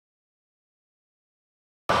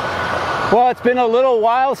Well, it's been a little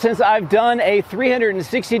while since I've done a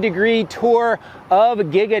 360-degree tour of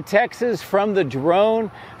Giga Texas from the drone.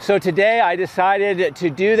 So today I decided to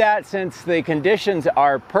do that since the conditions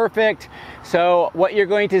are perfect. So what you're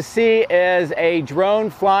going to see is a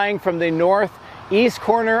drone flying from the northeast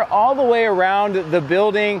corner all the way around the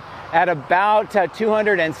building at about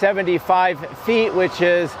 275 feet, which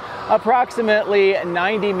is approximately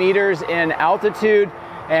 90 meters in altitude.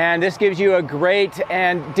 And this gives you a great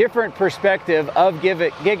and different perspective of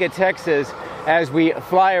Giga Texas as we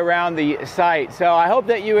fly around the site. So I hope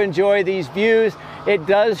that you enjoy these views. It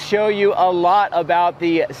does show you a lot about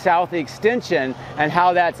the south extension and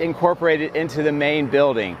how that's incorporated into the main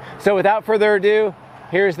building. So without further ado,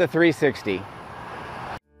 here's the 360.